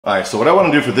Alright, so what I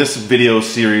want to do for this video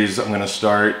series I'm going to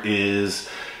start is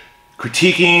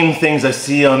critiquing things I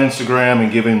see on Instagram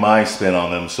and giving my spin on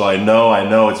them. So I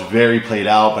know it's very played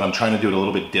out, but I'm trying to do it a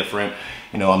little bit different.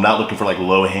 You know, I'm not looking for like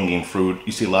low-hanging fruit.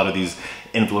 You see a lot of these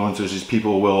influencers, these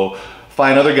people will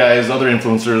find other guys, other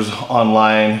influencers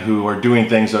online who are doing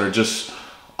things that are just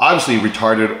obviously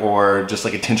retarded or just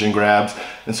like attention grabs.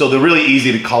 And so they're really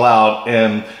easy to call out,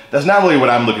 and that's not really what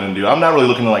I'm looking to do. I'm not really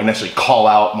looking to like necessarily call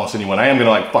out most anyone. I am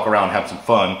gonna like fuck around and have some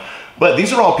fun. But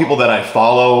these are all people that I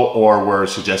follow or were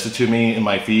suggested to me in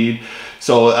my feed.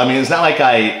 So, I mean, it's not like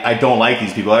I don't like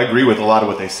these people. I agree with a lot of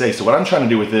what they say. So what I'm trying to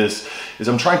do with this is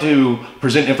I'm trying to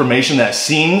present information that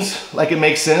seems like it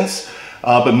makes sense,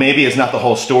 but maybe it's not the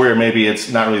whole story, or maybe it's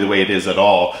not really the way it is at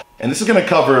all. And this is gonna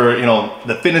cover, you know,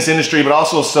 the fitness industry, but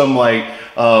also some like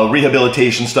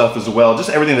rehabilitation stuff as well. Just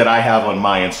everything that I have on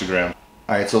my Instagram.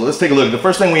 All right, so let's take a look. The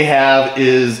first thing we have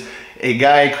is a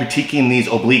guy critiquing these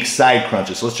oblique side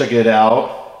crunches. So let's check it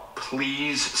out.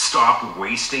 Please stop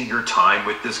wasting your time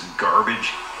with this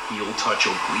garbage heel touch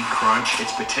oblique crunch.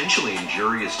 It's potentially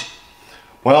injurious.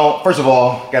 Well, first of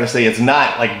all, gotta say it's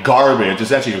not like garbage.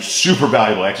 It's actually a super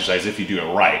valuable exercise if you do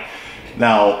it right.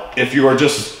 Now, if you are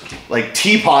just like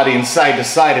teapotting side to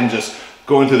side and just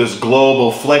going through this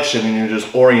global flexion and you're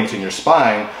just orienting your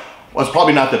spine, well, it's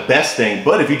probably not the best thing.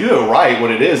 But if you do it right,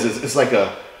 what it is it's like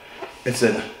it's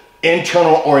an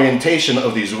internal orientation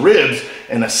of these ribs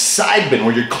and a side bend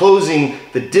where you're closing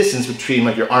the distance between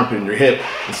like your armpit and your hip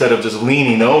instead of just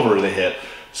leaning over the hip.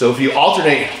 So if you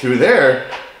alternate through there,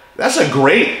 it's a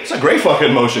great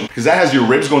fucking motion, because that has your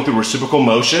ribs going through reciprocal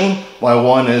motion while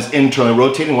one is internally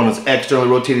rotating, one is externally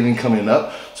rotating and coming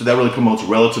up. So that really promotes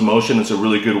relative motion. It's a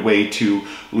really good way to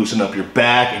loosen up your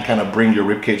back and kind of bring your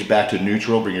rib cage back to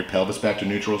neutral, bring your pelvis back to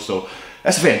neutral. So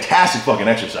that's a fantastic fucking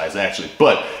exercise, actually.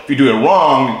 But if you do it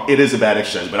wrong, it is a bad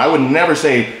exercise. But I would never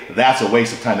say that's a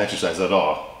waste of time exercise at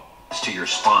all. To your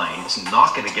spine, it's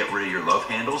not going to get rid of your love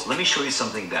handles. Let me show you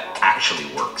something that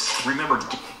actually works. Remember.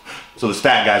 So this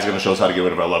fat guy's gonna show us how to get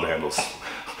rid of our love handles.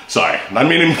 Sorry, not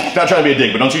trying to be a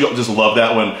dick, but don't you just love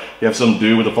that when you have some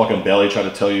dude with a fucking belly try to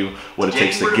tell you what it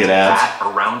takes to get abs? Fat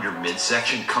around your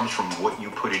midsection comes from what you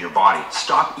put in your body.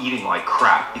 Stop eating like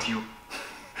crap. If you,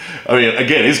 I mean,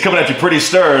 again, he's coming at you pretty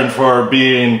stern for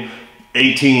being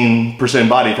 18%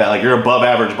 body fat. Like, you're above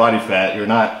average body fat. You're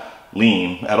not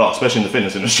lean at all, especially in the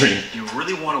fitness industry. If you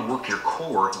really want to work your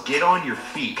core, get on your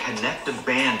feet, connect a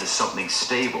band to something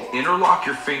stable. Interlock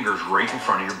your fingers right in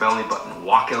front of your belly button.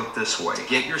 Walk out this way.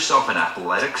 Get yourself an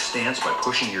athletic stance by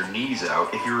pushing your knees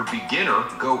out. If you're a beginner,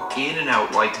 go in and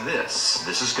out like this.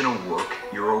 This is going to work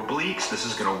your obliques. This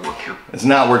is going to work your... It's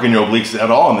not working your obliques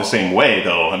at all in the same way,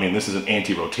 though. I mean, this is an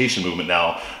anti-rotation movement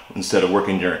now. Instead of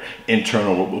working your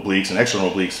internal obliques and external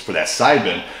obliques for that side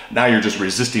bend, now you're just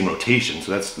resisting rotation.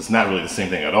 So that's not really the same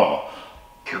thing at all.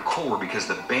 Your core, because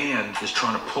the band is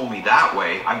trying to pull me that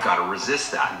way, I've got to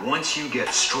resist that. Once you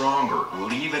get stronger,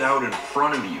 leave it out in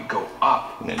front of you. Go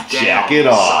up, and then down, jack it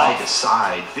off. Side to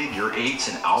side, figure eights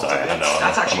and alphabet. Sorry, I know,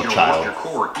 that's actually going to work your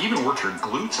core, even work your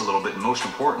glutes a little bit. Most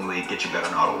importantly, get you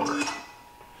better, not older.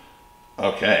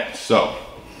 Okay, so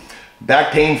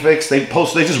back pain fix. They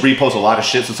just repost a lot of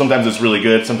shit. So sometimes it's really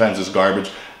good, sometimes it's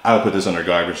garbage. I would put this under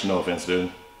garbage. No offense,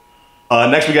 dude.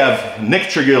 Next we have Nick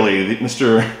Trigili,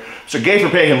 Mr. Gay for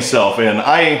Pay himself, and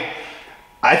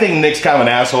I think Nick's kind of an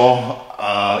asshole.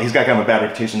 He's got kind of a bad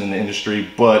reputation in the industry,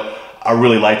 but I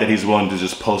really like that he's willing to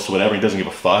just post whatever. He doesn't give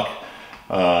a fuck,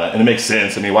 and it makes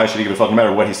sense. I mean, why should he give a fuck? No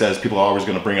matter what he says, people are always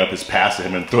going to bring up his past to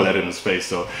him and throw that in his face.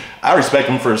 So I respect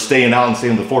him for staying out and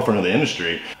staying in the forefront of the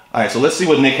industry. All right, so let's see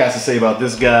what Nick has to say about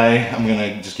this guy. I'm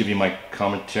gonna just give you my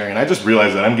commentary, and I just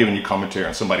realized that I'm giving you commentary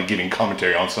on somebody giving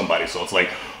commentary on somebody. So it's like,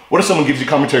 what if someone gives you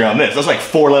commentary on this? That's like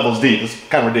 4 levels deep. It's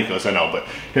kind of ridiculous, I know, but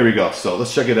here we go. So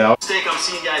let's check it out. Mistake I'm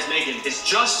seeing guys making is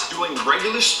just doing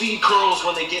regular speed curls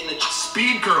when they get in the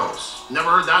speed curls. Never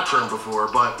heard that term before,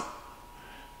 but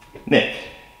Nick,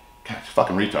 God,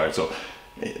 fucking retard. So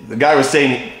the guy was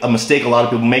saying a mistake a lot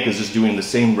of people make is just doing the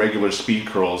same regular speed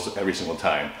curls every single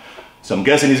time. So I'm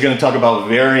guessing he's going to talk about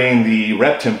varying the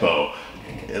rep tempo.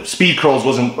 Speed curls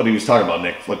wasn't what he was talking about,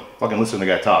 Nick. Like, fucking listen to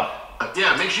the guy talk.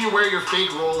 Yeah, make sure you wear your fake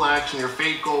Rolex and your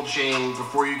fake gold chain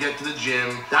before you get to the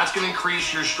gym. That's going to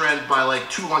increase your strength by like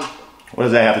 200. What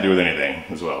does that have to do with anything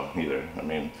as well, either? I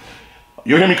mean,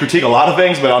 you'll hear me critique a lot of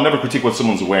things, but I'll never critique what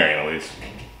someone's wearing, at least.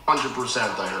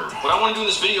 100% I heard. What I want to do in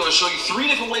this video is show you 3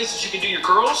 different ways that you can do your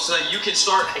curls so that you can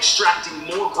start extracting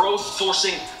more growth,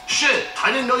 forcing... Shit,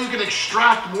 I didn't know you can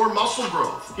extract more muscle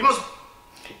growth. You must...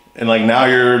 And like now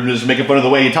you're just making fun of the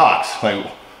way he talks. Like,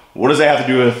 what does that have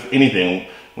to do with anything?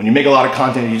 when you make a lot of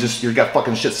content, you got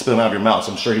fucking shit spilling out of your mouth.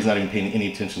 So I'm sure he's not even paying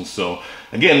any attention. So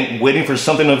again, waiting for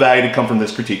something of value to come from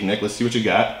this critique, Nick. Let's see what you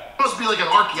got. You must be like an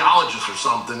archaeologist or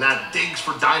something that digs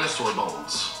for dinosaur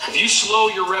bones. If you slow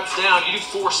your reps down, you do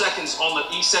 4 seconds on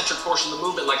the eccentric portion of the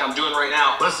movement like I'm doing right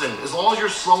now. Listen, as long as you're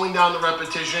slowing down the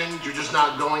repetitions, you're just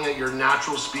not going at your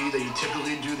natural speed that you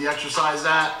typically do the exercise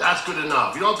at, that's good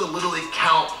enough. You don't have to literally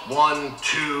count 1,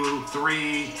 2,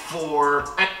 3, 4.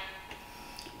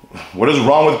 What is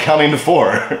wrong with counting to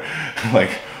 4?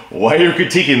 Like, why are you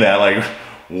critiquing that? Like,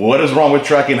 what is wrong with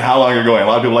tracking how long you're going? A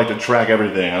lot of people like to track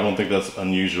everything. I don't think that's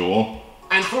unusual.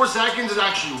 And 4 seconds is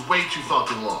actually way too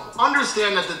fucking long.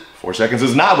 Understand that 4 seconds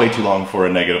is not way too long for a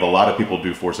negative. A lot of people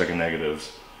do 4-second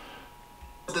negatives.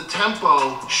 the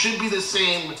tempo should be the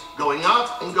same going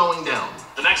up and going down.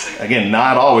 The next thing. Again,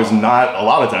 not always, not a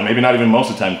lot of time, maybe not even most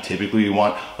of the time. Typically you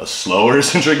want a slower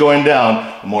eccentric going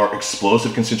down, a more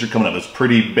explosive concentric coming up. That's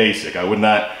pretty basic. I would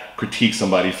not critique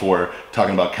somebody for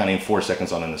talking about counting 4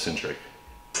 seconds on an eccentric.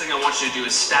 The thing I want you to do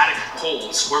is static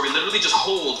holds, where we literally just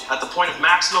hold at the point of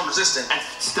maximum resistance. And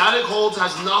static holds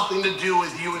has nothing to do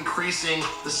with you increasing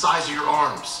the size of your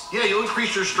arms. Yeah, you'll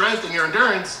increase your strength and your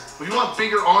endurance, but if you want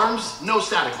bigger arms, no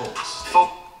static holds.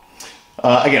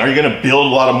 Again, are you going to build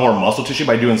a lot of more muscle tissue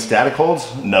by doing static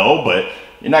holds? No, but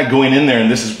you're not going in there and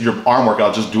this is your arm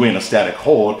workout just doing a static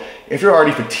hold. If you're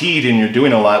already fatigued and you're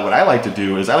doing a lot, what I like to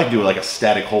do is I like to do like a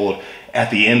static hold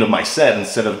at the end of my set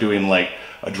instead of doing like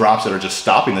drops that are just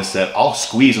stopping the set. I'll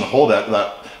squeeze and hold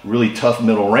that really tough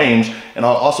middle range, and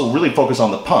I'll also really focus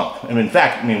on the pump. And in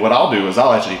fact, I mean, what I'll do is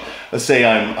I'll actually, let's say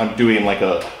I'm doing like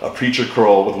a preacher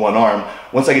curl with one arm.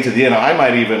 Once I get to the end, I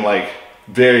might even like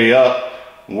vary up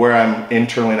where I'm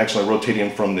internally and externally rotating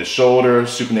from the shoulder,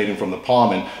 supinating from the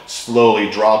palm, and slowly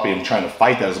dropping, trying to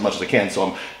fight that as much as I can. So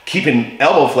I'm keeping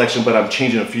elbow flexion, but I'm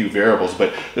changing a few variables.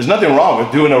 But there's nothing wrong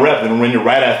with doing a rep, and when you're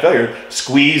right at failure,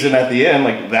 squeezing at the end,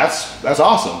 like that's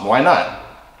awesome. Why not?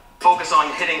 Focus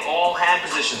on hitting all hand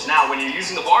positions. Now, when you're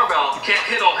using the barbell, you can't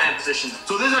hit all hand positions.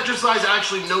 So this exercise is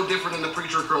actually no different than the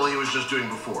preacher curl he was just doing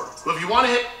before. But if you want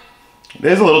to hit... It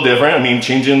is a little different. I mean,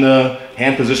 changing the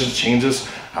hand positions changes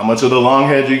how much of the long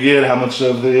head you get, how much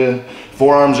of the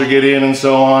forearms you're getting, and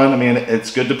so on. I mean,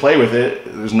 it's good to play with it.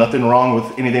 There's nothing wrong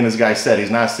with anything this guy said.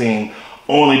 He's not saying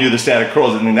only do the static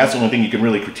curls. I mean, that's the only thing you can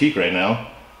really critique right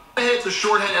now. Hit the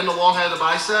short head and the long head of the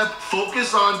bicep,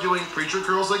 focus on doing preacher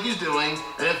curls like he's doing,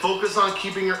 and then focus on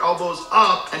keeping your elbows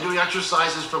up and doing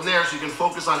exercises from there so you can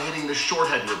focus on hitting the short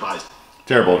head of your bicep.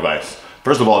 Terrible advice.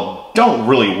 First of all, don't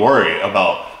really worry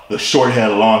about the short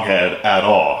head, long head at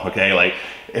all, okay? Like,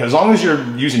 as long as you're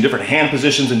using different hand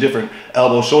positions and different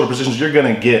elbow, shoulder positions, you're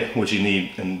gonna get what you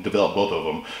need and develop both of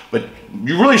them. But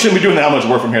you really shouldn't be doing that much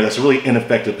work from here. That's a really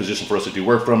ineffective position for us to do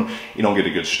work from. You don't get a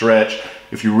good stretch.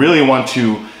 If you really want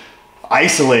to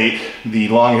isolate the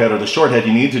long head or the short head,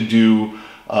 you need to do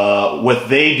what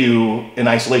they do in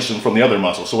isolation from the other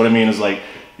muscles. So what I mean is like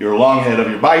your long head of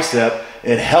your bicep,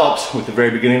 it helps with the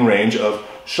very beginning range of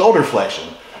shoulder flexion.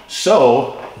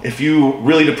 So if you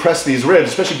really depress these ribs,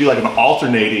 especially do like an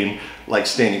alternating like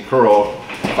standing curl,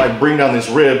 if I bring down this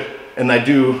rib and I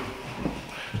do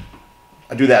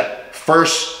that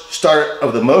first start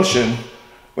of the motion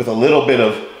with a little bit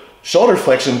of shoulder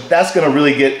flexion, that's gonna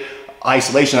really get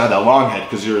isolation out of that long head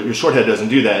because your short head doesn't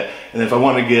do that. And if I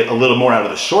want to get a little more out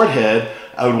of the short head,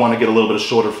 I would want to get a little bit of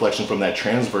shoulder flexion from that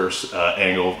transverse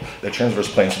angle, that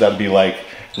transverse plane. So that would be like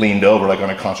leaned over, like on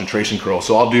a concentration curl.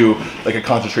 So I'll do like a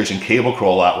concentration cable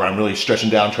curl a lot where I'm really stretching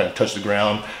down, trying to touch the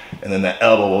ground, and then that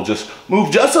elbow will just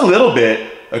move just a little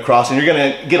bit across, and you're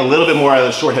gonna get a little bit more out of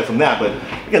the short head from that. But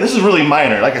again, this is really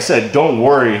minor. Like I said, don't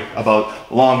worry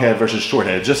about long head versus short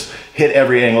head. Just hit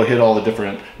every angle, hit all the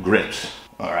different grips.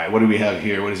 All right, what do we have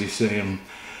here? What is he saying?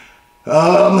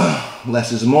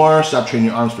 Less is more. Stop training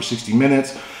your arms for 60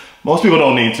 minutes. Most people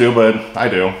don't need to, but I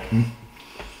do.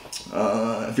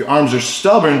 If your arms are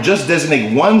stubborn, just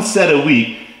designate one set a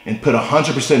week and put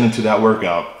 100% into that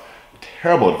workout.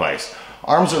 Terrible advice.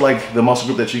 Arms are like the muscle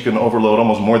group that you can overload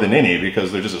almost more than any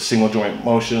because they're just a single joint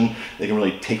motion. They can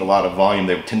really take a lot of volume.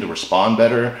 They tend to respond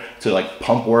better to like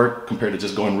pump work compared to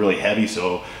just going really heavy.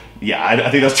 So yeah, I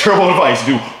think that's terrible advice.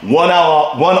 Do one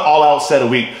all-out set a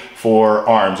week for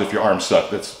arms if your arms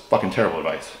suck. That's fucking terrible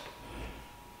advice.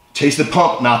 Chase the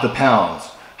pump, not the pounds.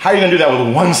 How are you gonna do that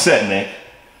with one set, Nick?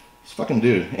 This fucking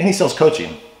dude, and he sells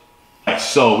coaching.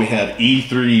 So we have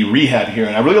E3 Rehab here,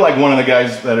 and I really like one of the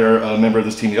guys that are a member of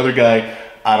this team. The other guy,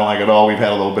 I don't like at all. We've had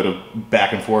a little bit of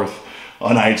back and forth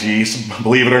on IG,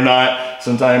 believe it or not.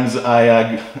 Sometimes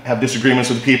I have disagreements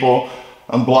with people.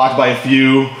 I'm blocked by a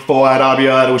few. Fuad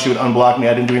Abiyad, I wish you would unblock me.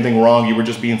 I didn't do anything wrong. You were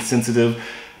just being sensitive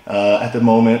at the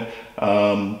moment.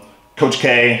 Coach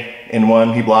K in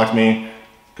one, he blocked me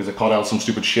because I called out some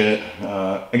stupid shit.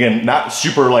 Again, not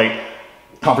super like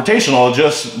confrontational,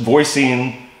 just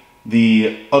voicing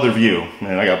the other view.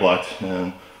 And I got blocked,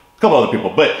 and a couple other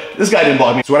people, but this guy didn't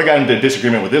block me. So what I got into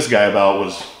disagreement with this guy about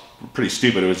was pretty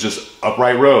stupid. It was just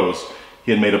upright rows.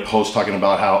 He had made a post talking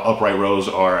about how upright rows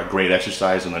are a great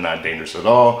exercise and they're not dangerous at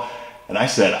all. And I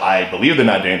said, I believe they're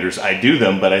not dangerous. I do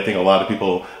them, but I think a lot of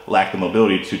people lack the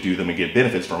mobility to do them and get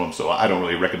benefits from them. So I don't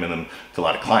really recommend them to a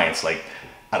lot of clients. Like,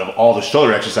 out of all the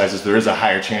shoulder exercises, there is a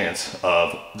higher chance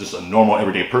of just a normal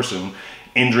everyday person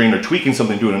injuring or tweaking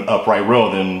something doing an upright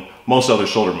row than most other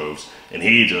shoulder moves. And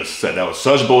he just said that was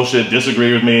such bullshit,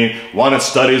 disagreed with me, wanted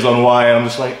studies on why. And I'm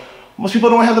just like, most people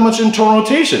don't have that much internal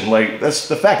rotation. Like, that's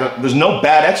the fact. There's no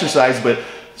bad exercise, but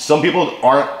some people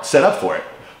aren't set up for it.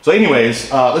 So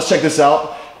anyways, let's check this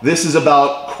out. This is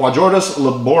about quadratus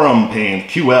lumborum pain,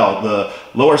 QL, the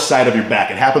lower side of your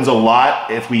back. It happens a lot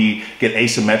if we get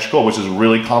asymmetrical, which is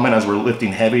really common as we're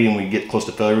lifting heavy and we get close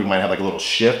to failure. We might have like a little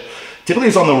shift. Typically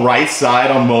it's on the right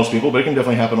side on most people, but it can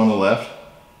definitely happen on the left.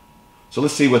 So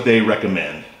let's see what they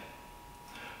recommend.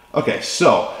 Okay,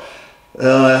 so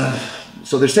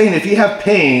they're saying if you have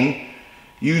pain,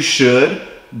 you should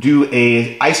do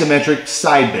a isometric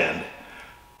side bend.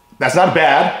 That's not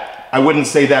bad. I wouldn't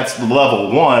say that's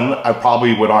level one. I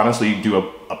probably would honestly do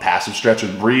a passive stretch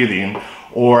with breathing,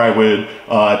 or I would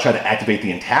try to activate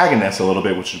the antagonist a little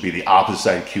bit, which would be the opposite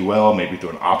side QL, maybe through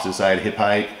an opposite side hip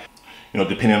hike. You know,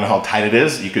 depending on how tight it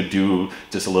is, you could do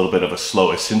just a little bit of a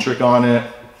slow eccentric on it.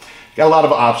 Got a lot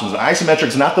of options.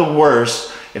 Isometric's not the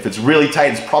worst. If it's really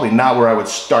tight, it's probably not where I would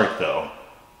start though.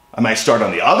 I might start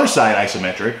on the other side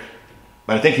isometric,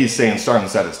 but I think he's saying start on the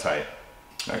side that's tight.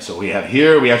 All right, so we have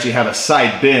here, we actually have a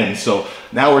side bend. So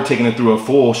now we're taking it through a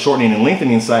full shortening and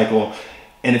lengthening cycle.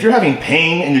 And if you're having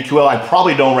pain in your QL, I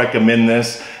probably don't recommend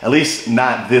this, at least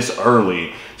not this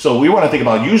early. So we want to think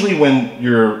about usually when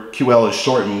your QL is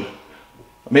shortened,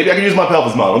 maybe I can use my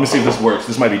pelvis model. Let me see if this works.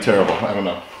 This might be terrible, I don't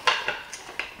know.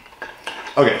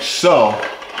 Okay, so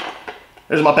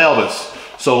there's my pelvis.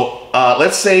 So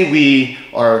let's say we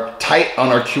are tight on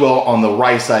our QL on the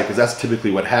right side, because that's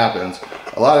typically what happens.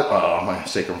 A lot of, oh, my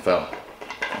sacrum fell.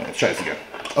 Let's try this again.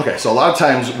 Okay, so a lot of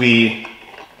times there we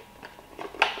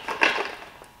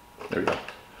go.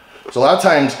 So a lot of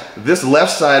times this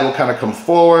left side will kind of come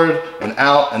forward and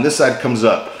out, and this side comes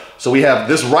up. So we have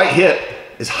this right hip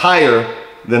is higher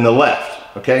than the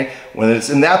left, okay? When it's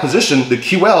in that position, the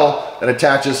QL that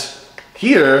attaches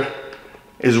here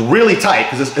is really tight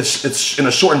because it's in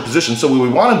a shortened position. So what we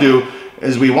want to do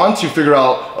is we want to figure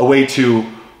out a way to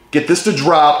get this to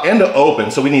drop and to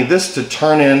open. So we need this to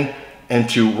turn in and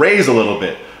to raise a little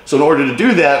bit. So in order to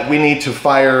do that, we need to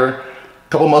fire a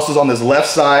couple muscles on this left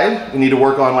side. We need to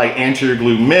work on like anterior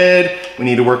glute mid. We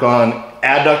need to work on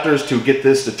adductors to get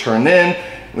this to turn in.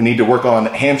 We need to work on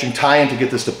hamstring tie-in to get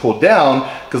this to pull down.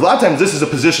 Because a lot of times this is a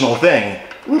positional thing.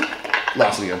 Whoop,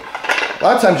 lost it again. A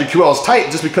lot of times your QL is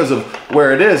tight just because of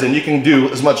where it is, and you can do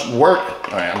as much work.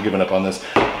 All right, I'm giving up on this.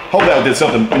 Hope that did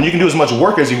something. And you can do as much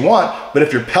work as you want, but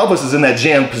if your pelvis is in that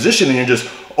jammed position and you're just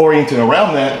orienting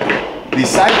around that, these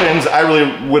side bends I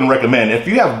really wouldn't recommend. If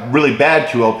you have really bad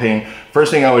QL pain, first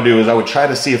thing I would do is I would try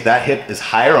to see if that hip is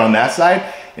higher on that side,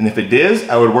 and if it is,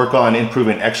 I would work on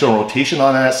improving external rotation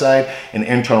on that side and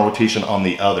internal rotation on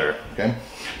the other, okay?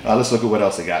 Let's look at what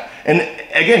else they got. And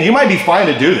again, you might be fine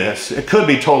to do this. It could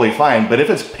be totally fine, but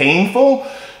if it's painful,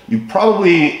 you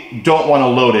probably don't want to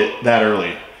load it that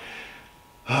early.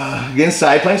 Again,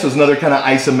 side plank, so it's another kind of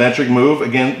isometric move.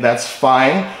 Again, that's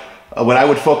fine. What I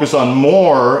would focus on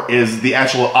more is the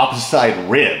actual opposite side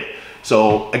rib.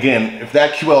 So again, if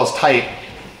that QL is tight,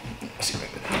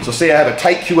 so say I have a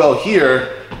tight QL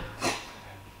here,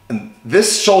 and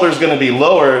this shoulder is going to be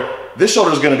lower, this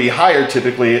shoulder is going to be higher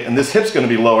typically, and this hip's going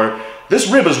to be lower. This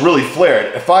rib is really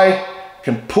flared. If I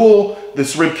can pull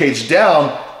this rib cage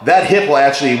down, that hip will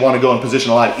actually want to go in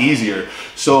position a lot easier.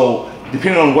 So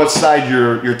depending on what side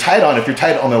you're tight on, if you're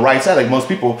tight on the right side, like most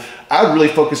people, I would really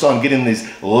focus on getting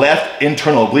these left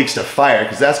internal obliques to fire,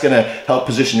 because that's going to help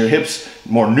position your hips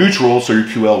more neutral so your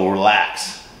QL will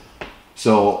relax.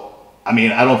 So, I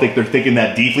mean, I don't think they're thinking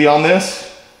that deeply on this.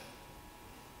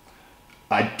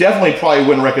 I definitely probably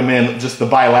wouldn't recommend just the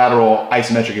bilateral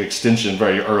isometric extension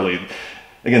very early.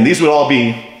 Again, these would all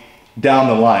be down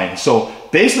the line. So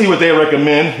basically what they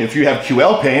recommend if you have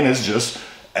QL pain is just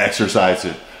exercise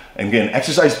it. And again,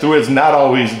 exercise through it is not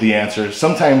always the answer.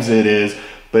 Sometimes it is,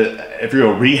 but if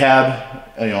you're a rehab,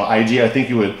 IG, I think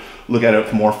you would look at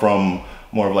it more from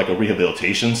more of like a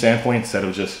rehabilitation standpoint instead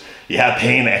of just, you have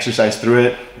pain, exercise through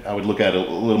it. I would look at it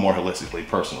a little more holistically,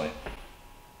 personally.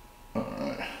 All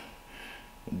right.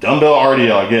 Dumbbell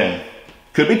RDL again.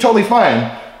 Could be totally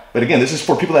fine, but again, this is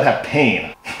for people that have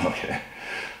pain. Okay.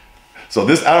 So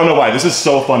this, I don't know why, this is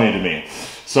so funny to me.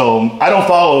 So I don't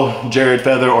follow Jared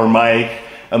Feather or Mike.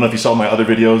 I don't know if you saw my other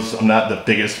videos. I'm not the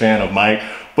biggest fan of Mike,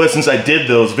 but since I did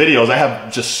those videos, I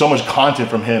have just so much content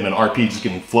from him and RP just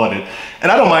getting flooded.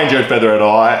 And I don't mind Jared Feather at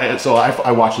all.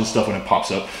 I watch this stuff when it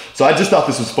pops up. So I just thought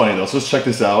this was funny though. So let's check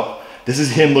this out. This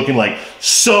is him looking like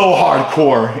so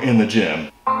hardcore in the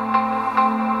gym.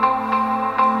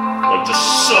 Like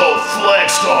just so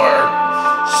flexed hard,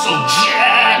 so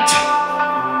jacked.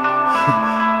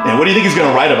 And what do you think he's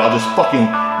gonna write about? Just fucking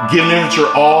giving it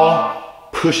your all,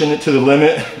 pushing it to the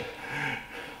limit?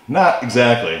 Not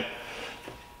exactly.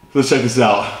 Let's check this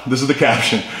out. This is the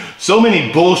caption. So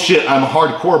many bullshit I'm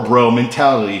hardcore bro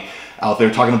mentality out there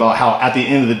talking about how at the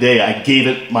end of the day I gave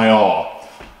it my all.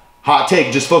 Hot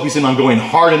take, just focusing on going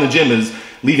hard in the gym is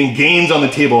leaving gains on the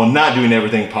table and not doing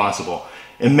everything possible.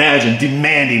 Imagine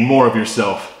demanding more of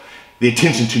yourself, the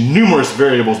attention to numerous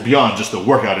variables beyond just the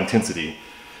workout intensity.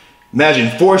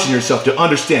 Imagine forcing yourself to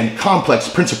understand complex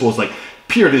principles like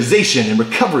periodization and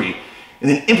recovery, and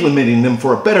then implementing them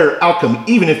for a better outcome,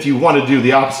 even if you want to do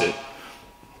the opposite.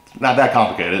 Not that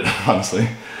complicated, honestly.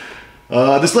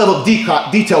 This level of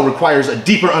detail requires a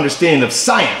deeper understanding of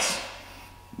science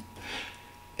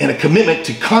and a commitment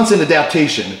to constant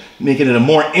adaptation, making it a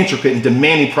more intricate and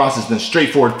demanding process than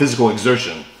straightforward physical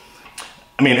exertion.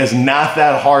 I mean, it's not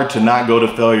that hard to not go to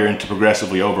failure and to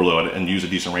progressively overload and use a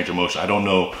decent range of motion. I don't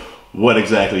know what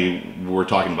exactly we're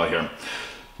talking about here.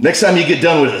 Next time you get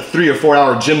done with a 3 or 4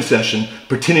 hour gym session,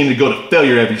 pretending to go to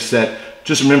failure every set,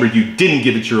 just remember you didn't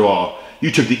give it your all. You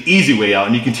took the easy way out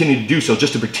and you continue to do so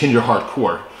just to pretend you're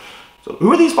hardcore. So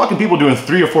who are these fucking people doing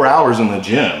 3 or 4 hours in the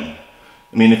gym?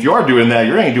 I mean, if you are doing that,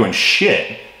 you ain't doing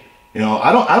shit. You know,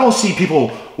 I don't see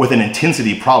people with an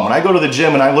intensity problem. When I go to the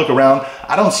gym and I look around,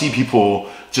 I don't see people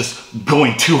just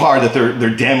going too hard that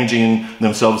they're damaging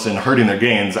themselves and hurting their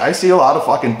gains. I see a lot of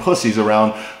fucking pussies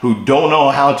around who don't know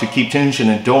how to keep tension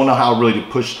and don't know how really to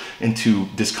push into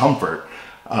discomfort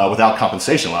without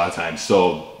compensation a lot of times.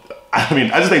 So, I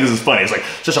mean, I just think this is funny. It's like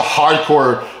such a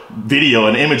hardcore video,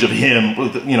 an image of him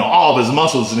with, you know, all of his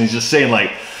muscles, and he's just saying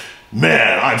like,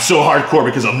 man, I'm so hardcore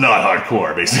because I'm not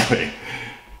hardcore, basically.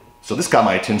 So this got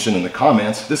my attention in the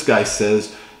comments. This guy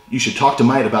says, you should talk to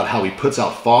Mike about how he puts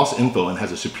out false info and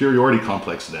has a superiority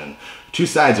complex then. Two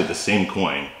sides of the same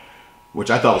coin. Which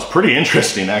I thought was pretty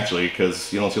interesting, actually,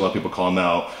 because you don't see a lot of people call him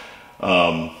out.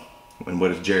 And what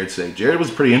does Jared say? Jared was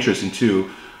pretty interesting, too.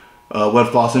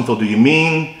 What false info do you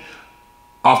mean?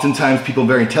 Oftentimes, people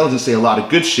very intelligent say a lot of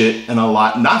good shit and a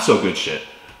lot not so good shit.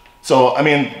 So, I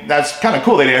mean, that's kind of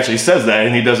cool that he actually says that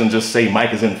and he doesn't just say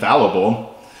Mike is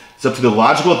infallible. It's up to the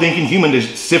logical thinking human to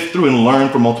sift through and learn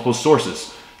from multiple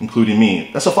sources, including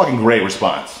me. That's a fucking great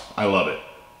response. I love it.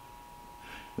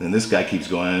 And then this guy keeps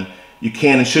going. You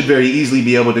can and should very easily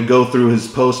be able to go through his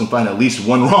posts and find at least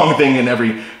one wrong thing in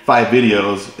every 5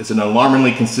 videos. It's an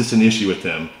alarmingly consistent issue with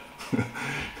him.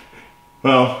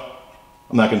 Well,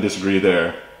 I'm not going to disagree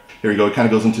there. Here we go. It kind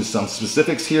of goes into some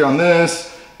specifics here on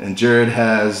this. And Jared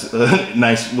has a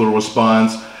nice little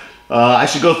response. I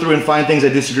should go through and find things I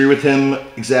disagree with him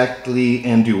exactly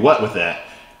and do what with that?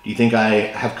 Do you think I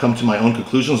have come to my own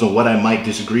conclusions on what I might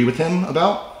disagree with him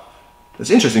about?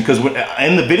 It's interesting because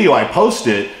in the video I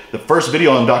posted, the first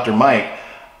video on Dr. Mike,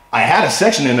 I had a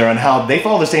section in there on how they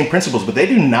follow the same principles, but they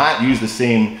do not use the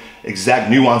same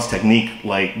exact nuanced technique.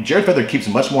 Like Jared Feather keeps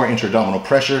much more intra-abdominal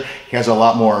pressure. He has a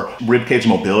lot more rib cage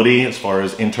mobility as far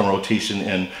as internal rotation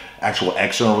and actual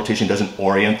external rotation doesn't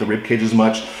orient the rib cage as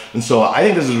much. And so I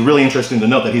think this is really interesting to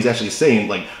note that he's actually saying,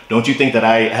 like, don't you think that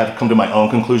I have come to my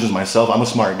own conclusions myself? I'm a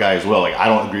smart guy as well. Like, I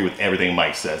don't agree with everything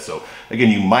Mike says. So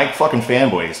again, you Mike fucking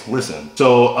fanboys, listen.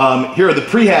 So here are the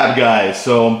Prehab Guys.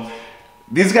 So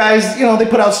these guys, you know, they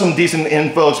put out some decent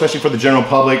info, especially for the general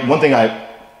public. One thing I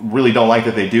really don't like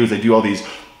that they do is they do all these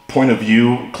point of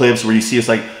view clips where you see it's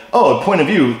like, oh, point of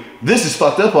view, this is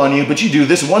fucked up on you, but you do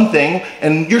this one thing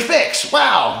and you're fixed.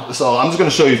 Wow. So I'm just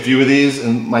gonna show you a few of these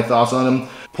and my thoughts on them.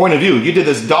 Point of view, you did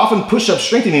this dolphin push-up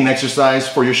strengthening exercise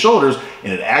for your shoulders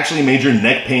and it actually made your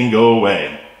neck pain go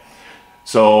away.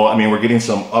 So, I mean, we're getting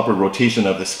some upward rotation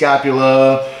of the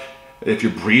scapula. If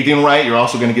you're breathing right, you're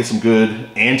also gonna get some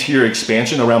good anterior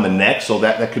expansion around the neck. So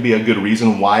that could be a good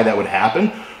reason why that would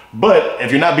happen. But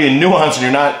if you're not being nuanced and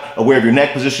you're not aware of your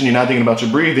neck position, you're not thinking about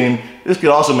your breathing, this could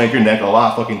also make your neck a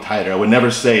lot fucking tighter. I would never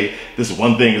say this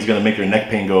one thing is gonna make your neck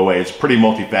pain go away. It's pretty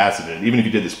multifaceted. Even if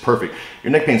you did this perfect,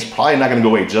 your neck pain's probably not gonna go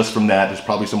away just from that. There's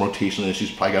probably some rotational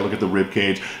issues. You probably gotta look at the rib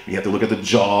cage. You have to look at the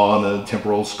jaw and the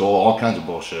temporal skull, all kinds of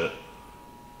bullshit.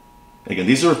 Again,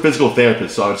 these are physical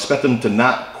therapists, so I would expect them to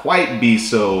not quite be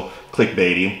so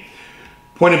clickbaity.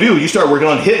 Point of view, you start working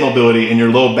on hip mobility and your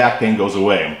low back pain goes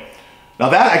away. Now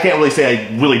that I can't really say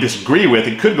I really disagree with.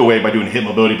 It could go away by doing hip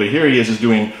mobility, but here he is just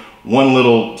doing one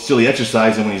little silly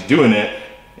exercise, and when he's doing it,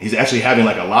 he's actually having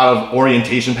like a lot of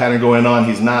orientation pattern going on.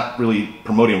 He's not really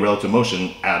promoting relative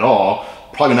motion at all.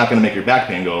 Probably not gonna make your back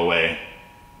pain go away.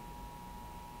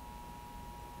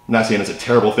 I'm not saying it's a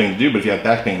terrible thing to do, but if you have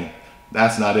back pain,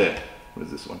 that's not it. What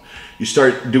is this one? You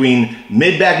start doing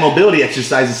mid-back mobility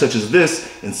exercises such as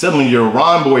this, and suddenly your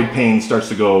rhomboid pain starts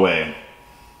to go away.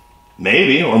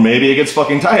 Maybe, or maybe it gets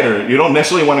fucking tighter. You don't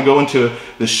necessarily want to go into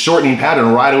this shortening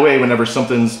pattern right away whenever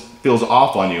something feels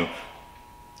off on you.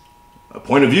 A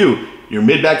point of view, your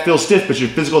mid-back feels stiff, but your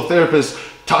physical therapist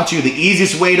taught you the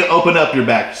easiest way to open up your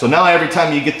back. So now every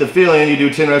time you get the feeling, you do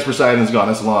 10 reps per side and it's gone.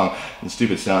 That's long and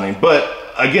stupid sounding.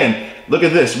 But again, look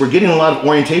at this. We're getting a lot of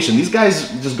orientation. These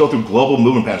guys just go through global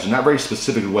movement patterns. They're not very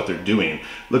specific with what they're doing.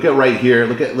 Look at right here.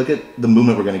 Look at the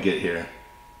movement we're going to get here.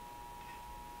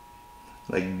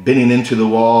 Like bending into the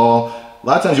wall. A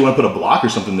lot of times you want to put a block or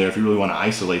something there if you really want to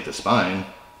isolate the spine,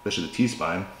 especially the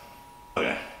T-spine.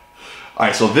 Okay. All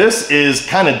right, so this is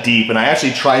kind of deep, and I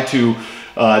actually tried to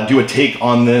do a take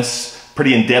on this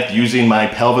pretty in-depth using my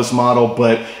pelvis model,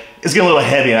 but it's getting a little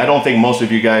heavy, and I don't think most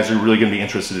of you guys are really going to be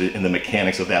interested in the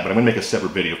mechanics of that, but I'm going to make a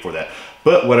separate video for that.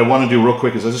 But what I want to do real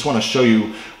quick is I just want to show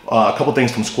you a couple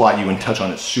things from Squat U and touch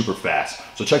on it super fast.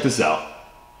 So check this out.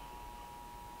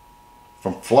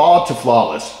 From flawed to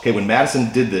flawless. Okay, when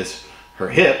Madison did this, her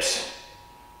hips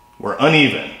were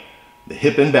uneven. The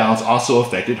hip imbalance also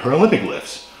affected her Olympic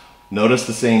lifts. Notice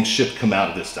the same shift come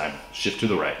out this time. Shift to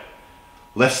the right.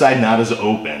 Left side not as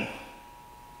open.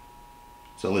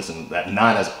 So listen, that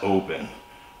not as open.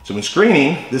 So in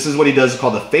screening, this is what he does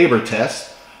called the Faber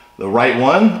test. The right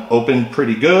one, open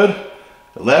pretty good.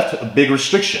 The left, a big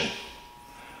restriction.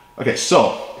 Okay,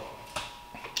 so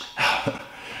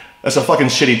that's a fucking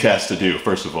shitty test to do,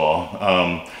 first of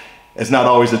all. It's not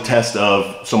always a test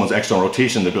of someone's external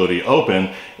rotation, the ability to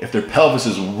open. If their pelvis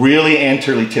is really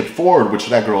anteriorly tipped forward, which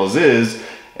that girl's is,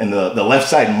 and the left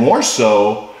side more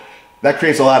so, that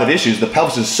creates a lot of issues. The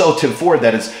pelvis is so tipped forward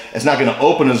that it's not gonna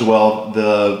open as well.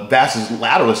 The vastus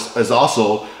lateralis is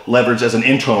also leveraged as an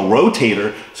internal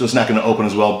rotator, so it's not gonna open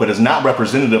as well, but it's not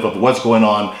representative of what's going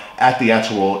on at the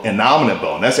actual innominate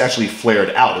bone. That's actually flared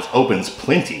out. It opens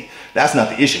plenty. That's not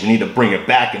the issue. We need to bring it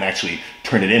back and actually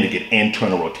turn it in to get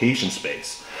internal rotation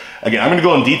space. Again, I'm gonna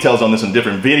go in details on this in a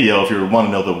different video if you wanna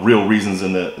know the real reasons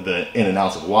and the in and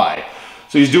outs of why.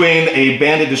 So he's doing a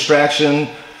banded distraction.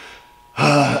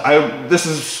 This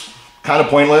is kind of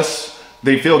pointless.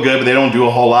 They feel good, but they don't do a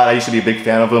whole lot. I used to be a big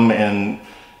fan of them, and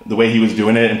the way he was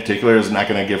doing it in particular is not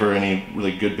gonna give her any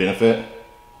really good benefit.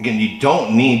 Again, you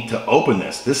don't need to open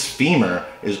this. This femur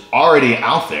is already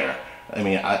out there. I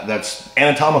mean, that's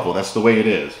anatomical, that's the way it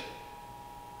is.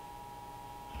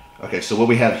 Okay, so what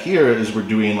we have here is we're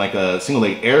doing like a single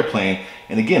leg airplane,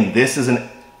 and again, this is an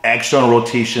external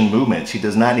rotation movement. She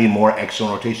does not need more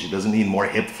external rotation. She doesn't need more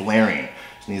hip flaring.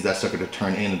 She needs that sucker to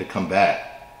turn in and to come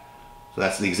back. So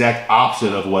that's the exact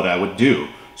opposite of what I would do.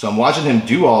 So I'm watching him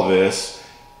do all this,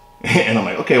 and I'm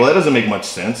like, okay, well that doesn't make much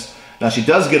sense. Now she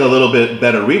does get a little bit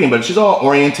better reading, but she's all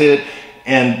oriented,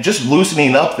 and just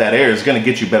loosening up that area is gonna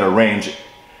get you better range.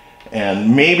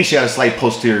 And maybe she had a slight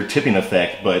posterior tipping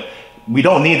effect, but we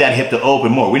don't need that hip to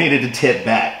open more. We need it to tip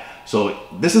back. So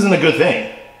this isn't a good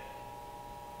thing.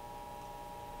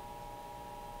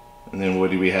 And then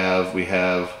what do we have? We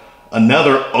have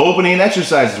another opening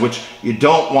exercises, which you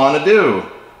don't wanna do.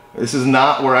 This is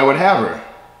not where I would have her.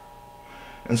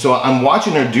 And so I'm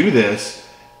watching her do this,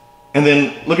 and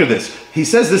then look at this. He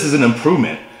says this is an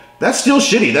improvement. That's still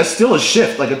shitty. That's still a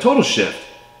shift, like a total shift.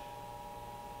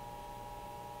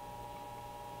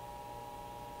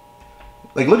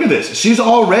 Like, look at this. She's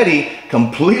already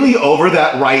completely over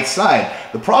that right side.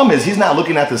 The problem is he's not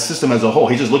looking at the system as a whole.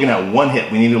 He's just looking at one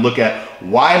hip. We need to look at,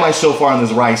 why am I so far on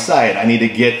this right side? I need to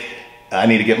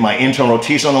get my internal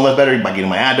rotation on the left better by getting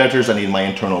my adductors. I need my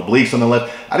internal obliques on the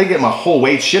left. I need to get my whole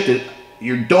weight shifted.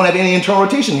 You don't have any internal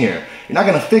rotation here. You're not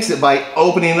gonna fix it by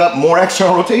opening up more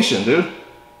external rotation, dude.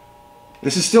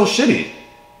 This is still shitty.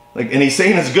 Like, and he's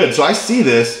saying it's good. So I see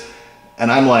this,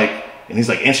 and I'm like, and he's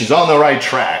like, and she's on the right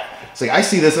track. It's like, I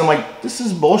see this, and I'm like, this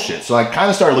is bullshit. So I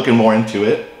kind of started looking more into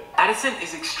it. Addison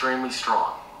is extremely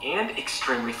strong. and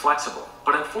extremely flexible.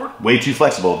 But unfortunately, way too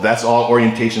flexible. That's all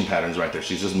orientation patterns right there.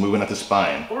 She's just moving at the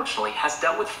spine. Unfortunately, has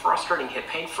dealt with frustrating hip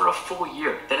pain for a full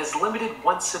year that has limited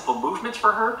one simple movements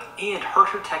for her and hurt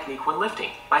her technique when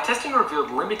lifting. My testing revealed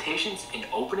limitations in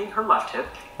opening her left hip.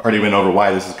 Already went over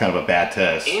why this is kind of a bad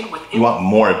test. And with you want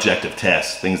more objective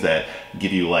tests, things that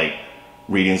give you like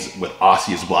readings with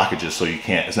osseous blockages, so you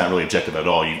can't, it's not really objective at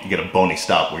all. You get a bony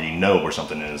stop where you know where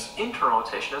something is. Internal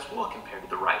rotation as well compared to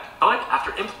the right. But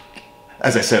after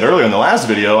as I said earlier in the last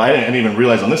video, I didn't even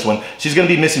realize on this one, she's going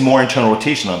to be missing more internal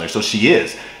rotation on there. So she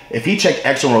is. If he checked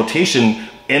external rotation,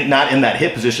 not in that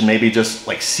hip position, maybe just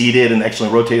like seated and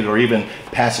externally rotated, or even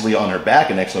passively on her back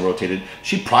and externally rotated,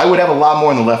 she probably would have a lot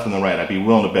more in the left than the right. I'd be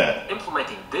willing to bet.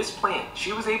 Implementing this plan,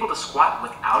 she was able to squat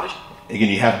without a... Again,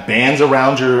 you have bands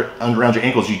around your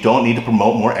ankles. You don't need to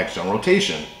promote more external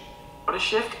rotation. But a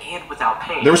shift and without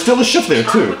pain. There was still a shift there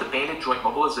too. With the banded joint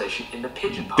mobilization in the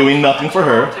pigeon pose. Doing nothing for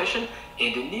her. Rotation,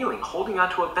 and in kneeling, holding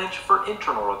onto a bench for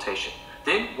internal rotation.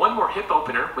 Then one more hip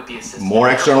opener with the assist. More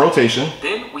external rotation.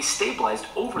 Then we stabilized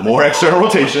over more external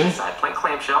rotation. Side plank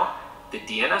clamshell. The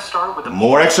DNS star with a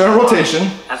more external rotation.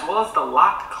 As well as the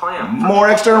locked clam. More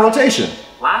external rotation.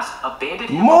 Last, a banded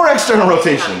hip. More external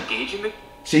rotation. Engaging the...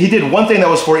 See, he did one thing that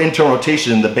was for internal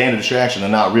rotation, the banded distraction,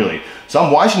 and not really. So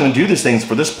I'm watching him do these things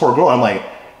for this poor girl. I'm like,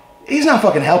 he's not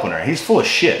fucking helping her. He's full of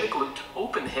shit. The glute to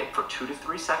open the hip for 2 to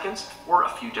 3 seconds or a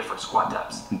few different squat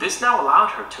depths. This now allowed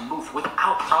her to move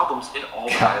without problems in all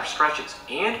prior stretches,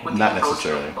 and with the approach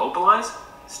to mobilize,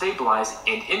 stabilize,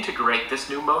 and integrate this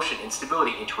new motion and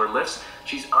stability into her lifts,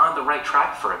 she's on the right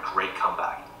track for a great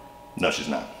comeback. No, she's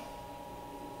not.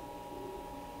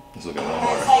 Let's look at one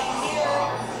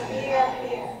more.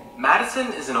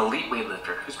 Madison is an elite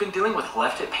weightlifter who's been dealing with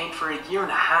left hip pain for 1.5 years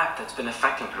that's been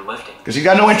affecting her lifting. Because you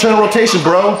got no internal rotation,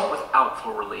 bro. Without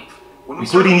full relief. When we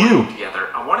including you.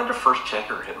 Together, I wanted to first check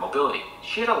her hip mobility.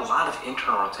 She had a lot of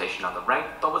internal rotation on the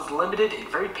right, but was limited and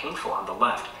very painful on the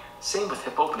left. Same with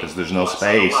hip opening. Because there's no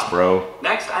space, bro.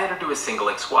 Next, I had her do a single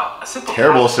leg squat. A simple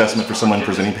terrible assessment for someone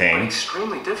presenting pain. But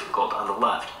extremely difficult on the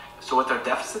left. So with our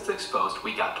deficits exposed,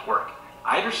 we got to work.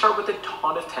 I had her start with a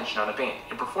ton of tension on a band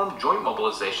and perform joint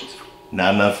mobilizations.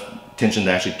 Not enough tension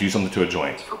to actually do something to a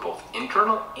joint. For both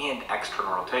internal and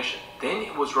external rotation. Then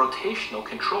it was rotational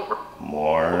control.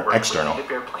 More external. Hip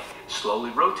airplane,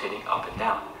 slowly rotating up and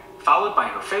down. Followed by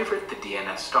her favorite, the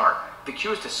DNS star. The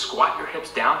cue is to squat your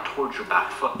hips down towards your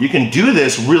back foot. You can do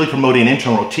this really promoting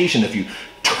internal rotation if you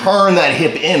turn that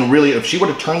hip in really. If she were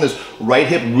to turn this right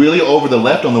hip really over the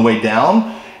left on the way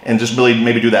down and just really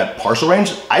maybe do that partial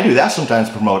range. I do that sometimes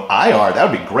to promote IR. That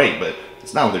would be great, but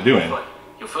it's not what they're doing.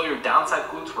 You'll feel your downside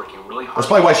glutes working really hard. That's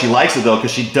probably why she likes it though,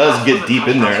 because she does get deep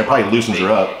in there and it probably loosens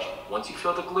her up. Once you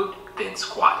feel the glute, then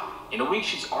squat. In a week,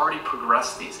 she's already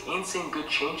progressed these and seen good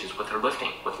changes with her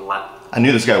lifting with left. I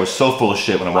knew this guy was so full of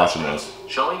shit when I'm watching this.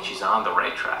 Showing she's on the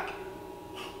right track.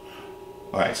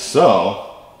 All right,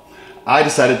 so I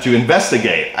decided to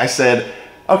investigate. I said,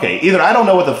 okay, either I don't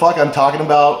know what the fuck I'm talking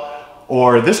about,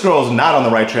 or this girl is not on the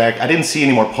right track. I didn't see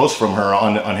any more posts from her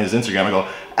on his Instagram. I go,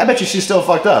 I bet you she's still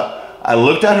fucked up. I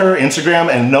looked at her Instagram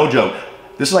and no joke.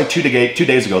 This is like 2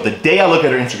 days ago. The day I look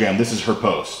at her Instagram, this is her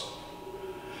post.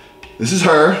 This is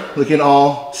her looking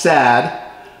all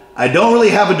sad. I don't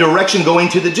really have a direction going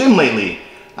to the gym lately.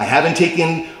 I haven't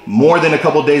taken more than a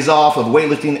couple days off of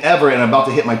weightlifting ever, and I'm about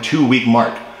to hit my 2-week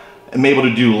mark. I'm able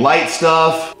to do light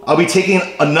stuff. I'll be taking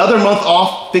another month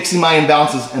off, fixing my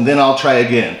imbalances, and then I'll try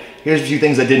again. Here's a few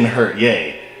things that didn't hurt,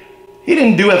 yay. He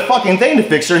didn't do a fucking thing to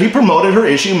fix her. He promoted her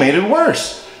issue, made it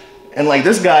worse. And like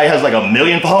this guy has like 1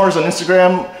 million followers on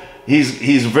Instagram.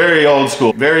 He's very old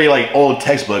school, very like old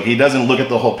textbook. He doesn't look at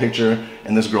the whole picture,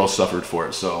 and this girl suffered for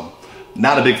it. So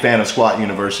not a big fan of Squat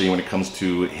University when it comes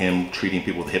to him treating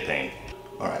people with hip pain.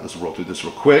 All right, let's roll through this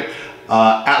real quick.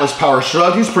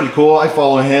 atlaspowershrugged, he's pretty cool. I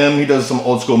follow him. He does some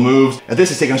old school moves. At this,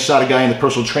 he's taking a shot at a guy in the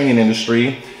personal training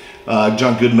industry,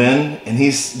 John Goodman. And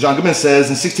John Goodman says,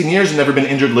 in 16 years, I've never been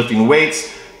injured lifting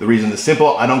weights. The reason is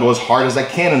simple. I don't go as hard as I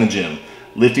can in the gym.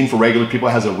 Lifting for regular people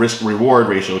has a risk-reward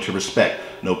ratio to respect.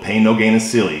 No pain, no gain is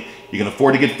silly. You can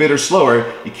afford to get fitter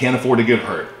slower. You can't afford to get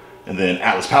hurt. And then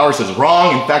Atlas Power says,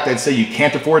 wrong. In fact, I'd say you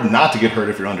can't afford not to get hurt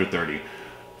if you're under 30.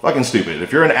 Fucking stupid.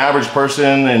 If you're an average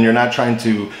person and you're not trying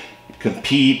to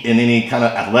compete in any kind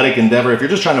of athletic endeavor, if you're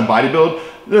just trying to bodybuild,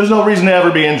 there's no reason to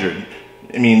ever be injured.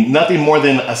 I mean, nothing more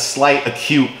than a slight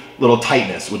acute little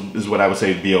tightness is what I would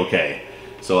say would be okay.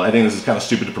 So I think this is kind of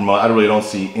stupid to promote. I really don't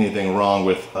see anything wrong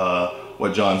with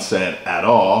what John said at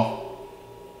all.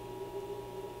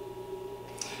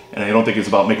 And I don't think it's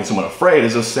about making someone afraid.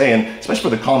 It's just saying, especially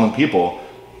for the common people,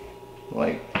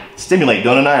 like, stimulate,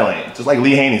 don't annihilate. Just like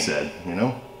Lee Haney said, you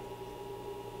know?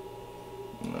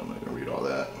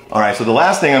 All right, so the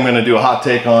last thing I'm gonna do a hot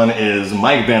take on is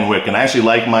Mike Van Wyck, and I actually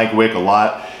like Mike Wyck a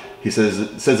lot. He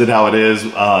says it how it is.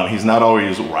 He's not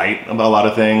always right about a lot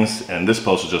of things, and this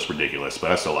post is just ridiculous, but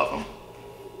I still love him.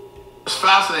 It's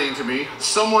fascinating to me.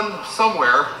 Someone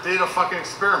somewhere did a fucking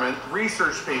experiment,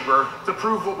 research paper, to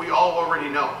prove what we all already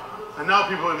know. And now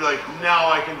people would be like, now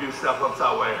I can do step-ups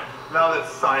that way. Now that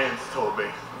science told me.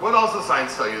 What else does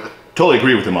science tell you? Totally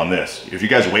agree with him on this. If you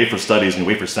guys wait for studies and you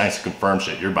wait for science to confirm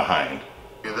shit, you're behind.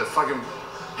 The fucking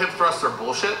hip thrusts are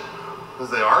bullshit, because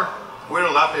they are. Wait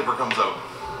till that paper comes out.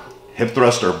 Hip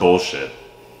thrusts are bullshit.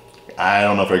 I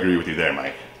don't know if I agree with you there,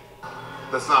 Mike.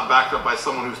 That's not backed up by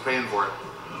someone who's paying for it.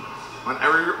 When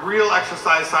every real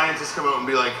exercise scientists come out and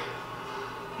be like,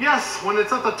 yes, when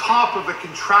it's at the top of the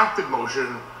contracted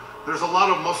motion, there's a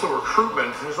lot of muscle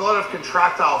recruitment, there's a lot of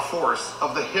contractile force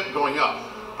of the hip going up.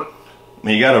 But I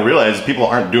mean, you gotta realize people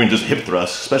aren't doing just hip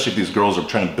thrusts, especially if these girls are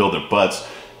trying to build their butts.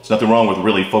 There's nothing wrong with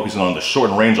really focusing on the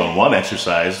shorten range on one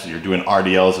exercise. You're doing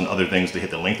RDLs and other things to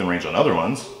hit the lengthen range on other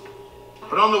ones.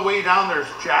 But on the way down, there's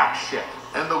jack shit.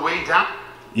 And the way down...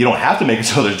 You don't have to make it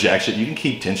so there's jack shit. You can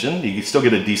keep tension. You can still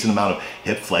get a decent amount of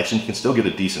hip flexion. You can still get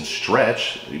a decent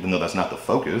stretch, even though that's not the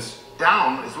focus.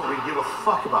 Down is what we give a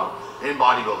fuck about in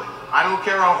bodybuilding. I don't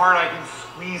care how hard I can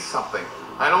squeeze something.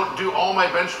 I don't do all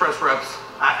my bench press reps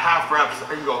at half reps.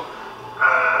 I can go...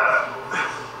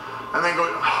 and then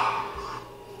go...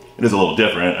 It is a little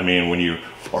different. I mean, when you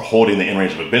are holding the in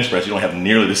range of a bench press, you don't have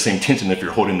nearly the same tension if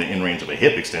you're holding the in range of a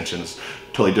hip extension. It's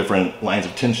totally different lines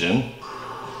of tension.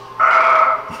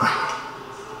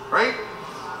 Right?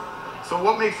 So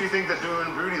what makes you think that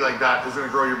doing booty like that is going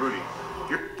to grow your booty?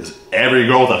 Because every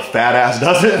girl with a fat ass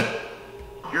does it.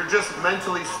 You're just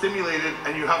mentally stimulated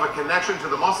and you have a connection to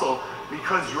the muscle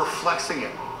because you're flexing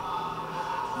it.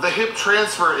 The hip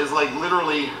transfer is like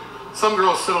literally, some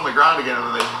girls sit on the ground again and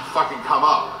then they fucking come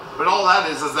up. But all that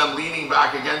is them leaning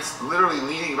back against, literally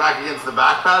leaning back against the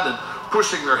back pad and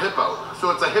pushing their hip out.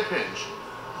 So it's a hip hinge.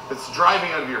 It's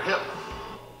driving out of your hip.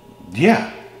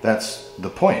 Yeah, that's the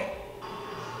point.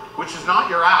 Which is not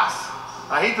your ass.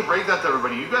 I hate to break that to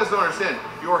everybody. You guys don't understand.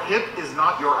 Your hip is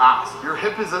not your ass. Your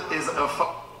hip is a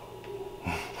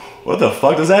What the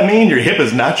fuck does that mean? Your hip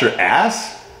is not your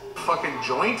ass? Fucking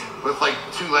joint with like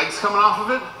two legs coming off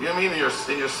of it. You know what I mean?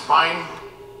 In your spine.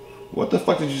 What the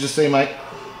fuck did you just say, Mike?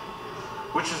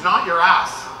 Which is not your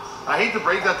ass. I hate to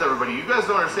break that to everybody. You guys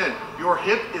don't understand. Your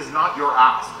hip is not your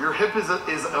ass. Your hip is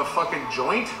a fucking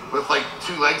joint with like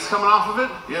two legs coming off of it.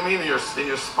 You know what I mean? And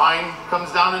your spine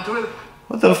comes down into it.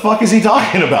 What the fuck is he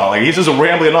talking about? Like, he's just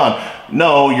rambling on.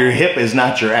 No, your hip is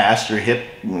not your ass. Your hip,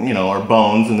 you know, are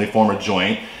bones and they form a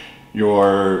joint.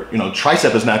 Your, you know,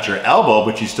 tricep is not your elbow,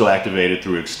 but you still activate it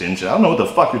through extension. I don't know what the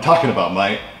fuck you're talking about,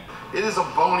 Mike. It is a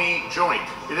bony joint.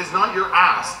 It is not your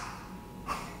ass.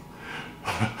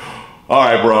 All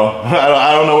right, bro.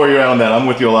 I don't know where you're at on that. I'm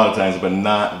with you a lot of times, but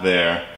not there.